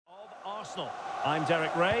Arsenal. I'm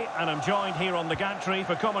Derek Ray, and I'm joined here on the gantry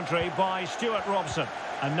for commentary by Stuart Robson.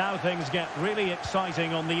 And now things get really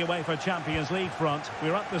exciting on the UEFA Champions League front.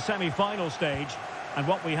 We're at the semi-final stage, and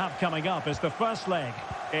what we have coming up is the first leg.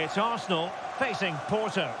 It's Arsenal facing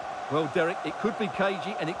Porto. Well, Derek, it could be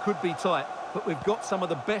cagey and it could be tight, but we've got some of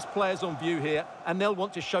the best players on view here, and they'll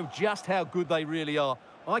want to show just how good they really are.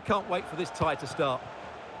 I can't wait for this tie to start.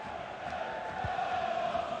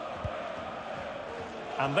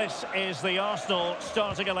 And this is the Arsenal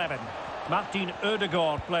starting 11. Martin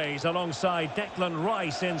Odegaard plays alongside Declan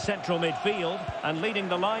Rice in central midfield, and leading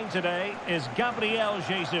the line today is Gabriel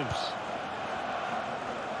Jesus.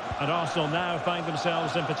 And Arsenal now find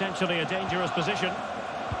themselves in potentially a dangerous position.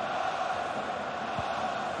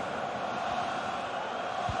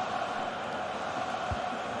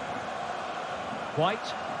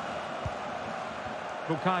 White.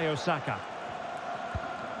 Bukayo Saka.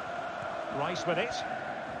 Rice with it.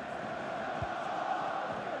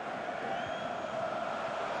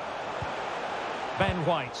 Ben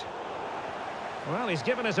White. Well, he's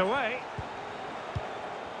given us away.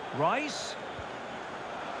 Rice.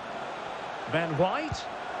 Ben White.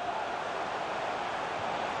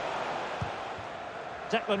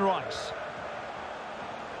 Declan Rice.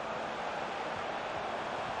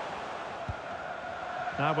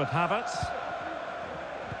 Now with Havertz.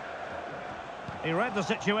 He read the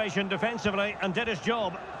situation defensively and did his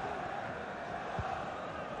job.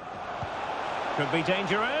 Could be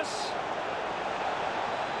dangerous.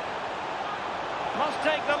 Must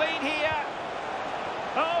take the lead here.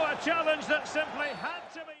 Oh, a challenge that simply had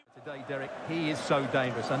to be. Today, Derek, he is so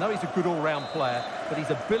dangerous. I know he's a good all-round player, but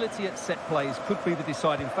his ability at set plays could be the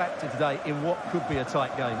deciding factor today in what could be a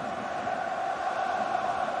tight game.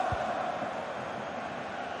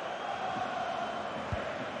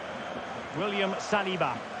 William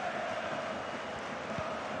Saliba.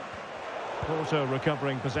 Porto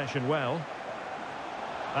recovering possession well.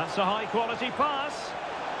 That's a high-quality pass.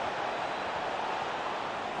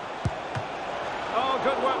 Oh,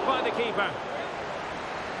 good work by the keeper.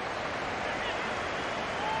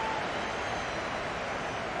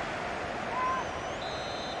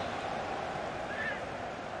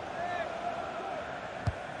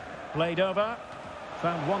 Played over.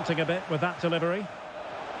 Found wanting a bit with that delivery.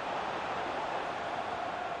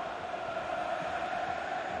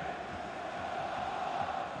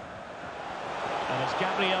 And it's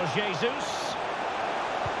Gabriel Jesus.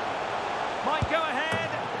 Might go ahead.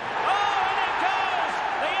 Oh, and it goes!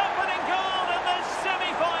 The opening goal in this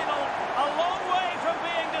semi-final. A long way from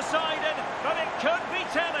being decided, but it could be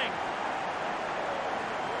telling.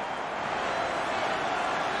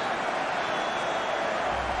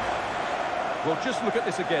 Well, just look at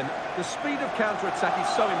this again. The speed of counter-attack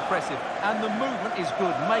is so impressive, and the movement is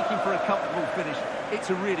good, making for a comfortable finish.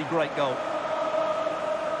 It's a really great goal.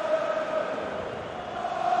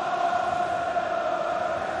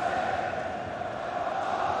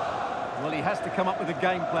 Well, he has to come up with a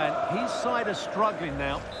game plan. His side are struggling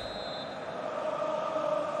now.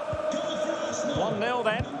 1-0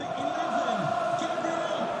 then.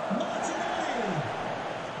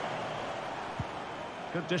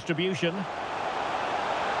 Good distribution.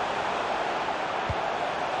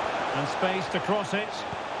 And space to cross it.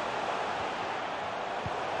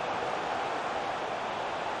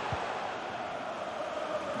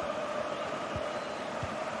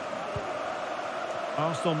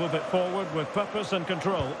 Arsenal move it forward with purpose and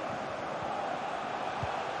control.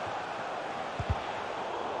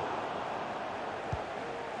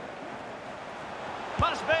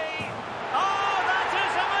 Must be. Oh, that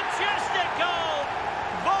is a majestic goal.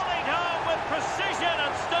 Volleyed home with precision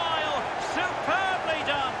and style. Superbly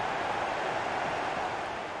done.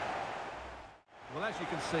 Well, as you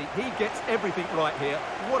can see, he gets everything right here.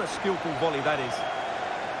 What a skillful volley that is.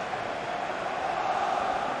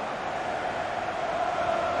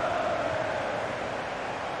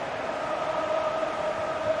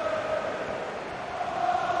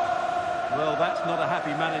 Well, that's not a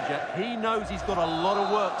happy manager. He knows he's got a lot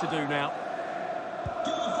of work to do now.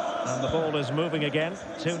 And the ball is moving again.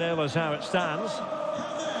 2-0 is how it stands.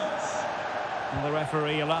 And the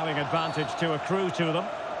referee allowing advantage to accrue to them.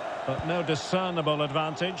 But no discernible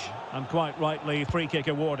advantage. And quite rightly, free kick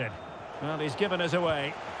awarded. Well, he's given us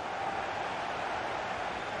away.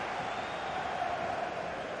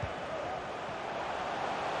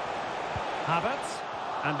 Havertz.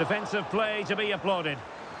 And defensive play to be applauded.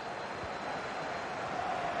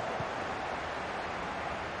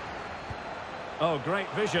 Oh, great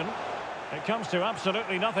vision. It comes to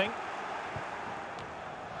absolutely nothing.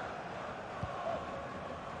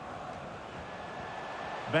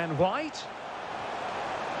 Ben White.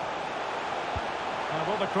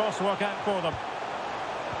 Will the cross work out for them?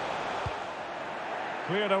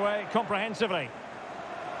 Cleared away comprehensively.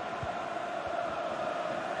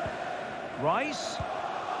 Rice.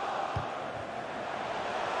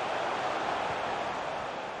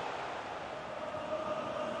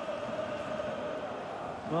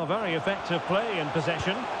 Well, very effective play in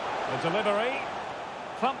possession. The delivery.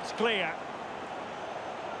 Thumped clear.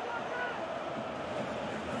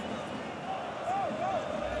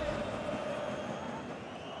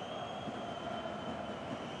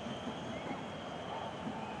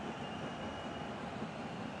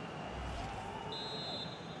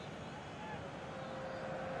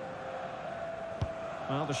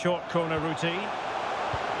 Well, the short corner routine.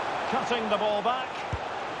 Cutting the ball back.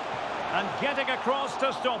 And getting across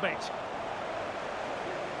to stop it.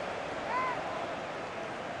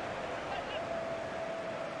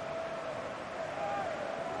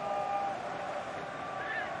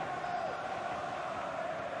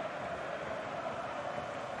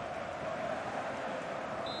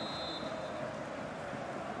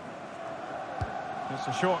 It's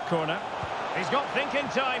a short corner. He's got thinking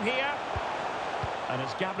time here. And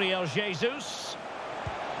it's Gabriel Jesus.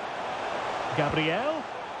 Gabriel.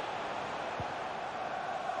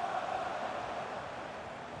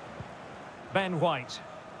 Ben White.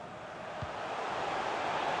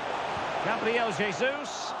 Gabriel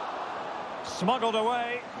Jesus. Smuggled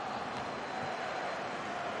away.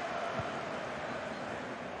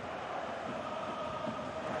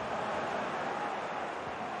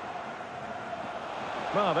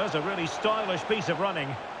 Well, there's a really stylish piece of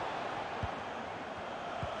running.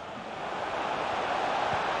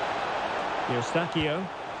 Eustachio.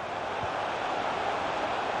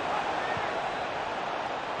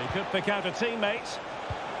 He could pick out a teammate.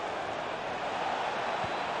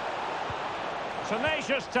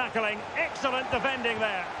 Tenacious tackling, excellent defending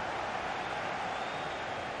there.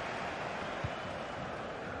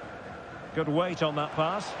 Good weight on that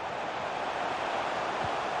pass.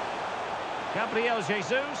 Gabriel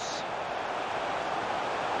Jesus.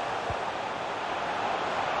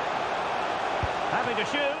 Having to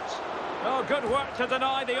shoot. Oh, good work to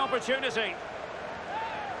deny the opportunity.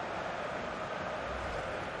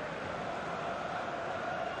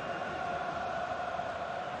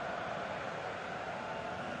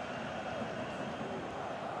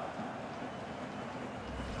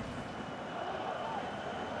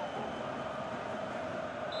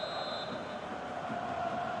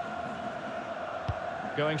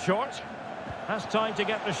 Going short. Has time to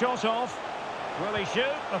get the shot off. Will he shoot?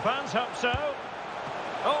 The fans hope so.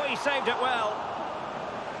 Oh, he saved it well.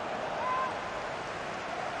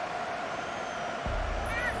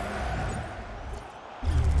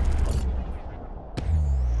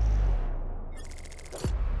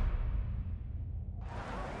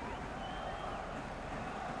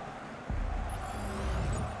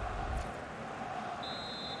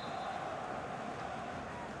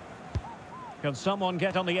 Can someone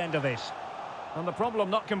get on the end of this? And the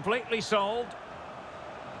problem not completely solved.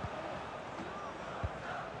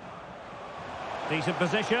 Decent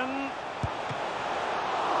position.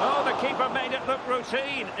 Oh, the keeper made it look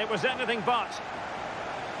routine. It was anything but.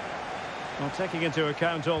 Well, taking into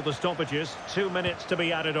account all the stoppages, 2 minutes to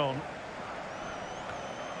be added on.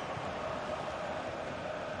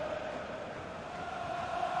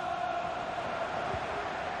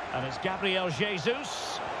 And it's Gabriel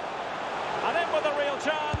Jesus. And in with a real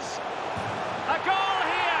chance. A goal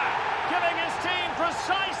here, giving his team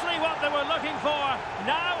precisely what they were looking for.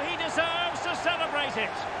 Now he deserves to celebrate it.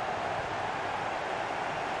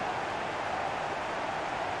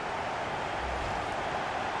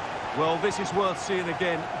 Well, this is worth seeing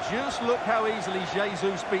again. Just look how easily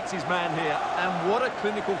Jesus beats his man here. And what a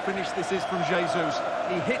clinical finish this is from Jesus.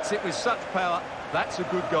 He hits it with such power. That's a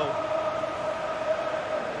good goal.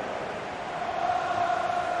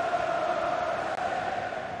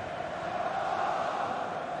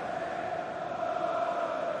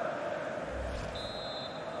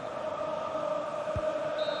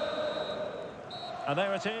 And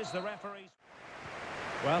there it is, the referees.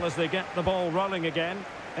 Well, as they get the ball rolling again,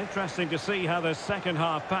 interesting to see how the second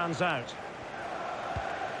half pans out.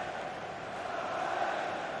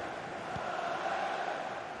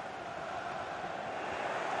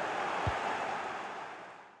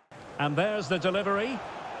 And there's the delivery.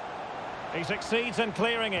 He succeeds in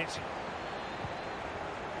clearing it.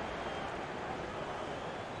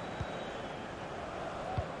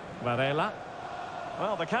 Varela.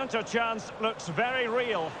 Well, the counter chance looks very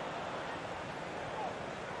real.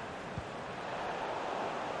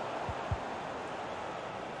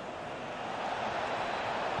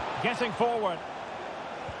 Getting forward.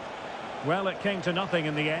 Well, it came to nothing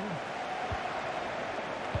in the end.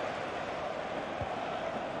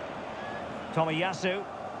 Tomiyasu.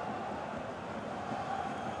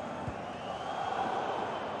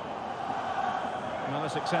 Another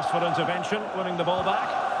successful intervention, winning the ball back.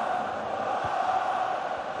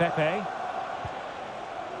 Pepe.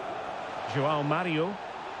 João Mario.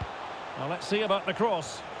 Well, let's see about the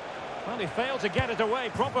cross. Well, he failed to get it away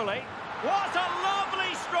properly. What a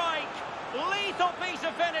lovely strike! Lethal piece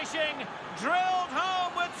of finishing, drilled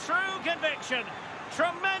home with true conviction.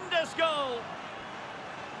 Tremendous goal.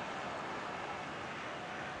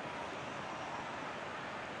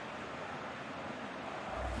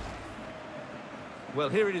 Well,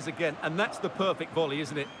 here it is again, and that's the perfect volley,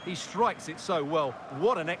 isn't it? He strikes it so well.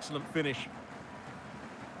 What an excellent finish.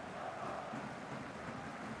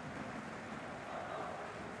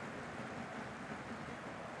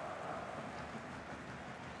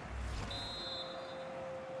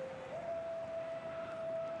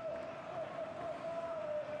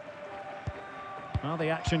 Well, the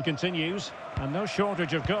action continues, and no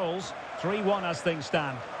shortage of goals. 3-1 as things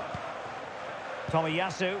stand.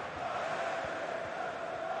 Tomiyasu.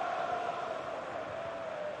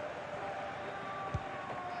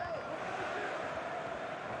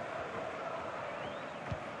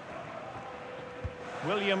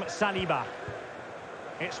 William Saliba.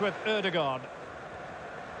 It's with Ødegaard.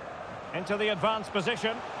 Into the advanced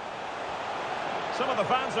position. Some of the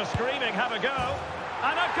fans are screaming, have a go.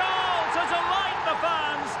 And a goal to delight the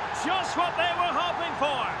fans. Just what they were hoping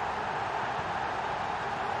for.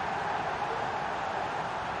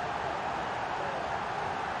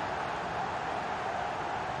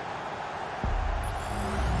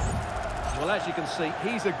 Well, as you can see,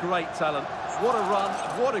 he's a great talent. What a run,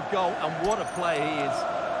 what a goal, and what a player he is.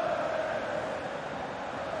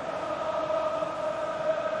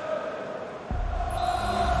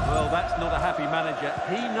 Well, that's not a happy manager.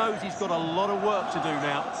 He knows he's got a lot of work to do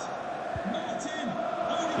now.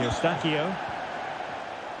 Eustachio.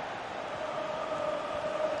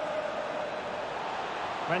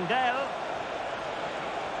 Windels.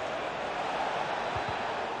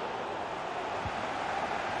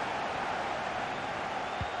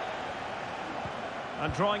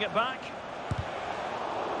 And drawing it back.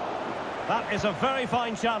 That is a very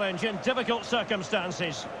fine challenge in difficult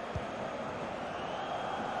circumstances.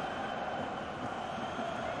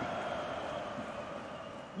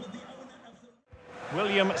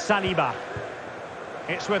 William Saliba.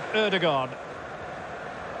 It's with Ødegaard.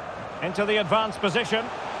 Into the advanced position.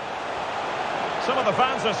 Some of the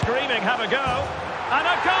fans are screaming, have a go. And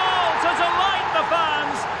a goal to delight the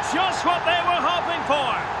fans. Just what they were hoping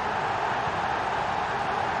for.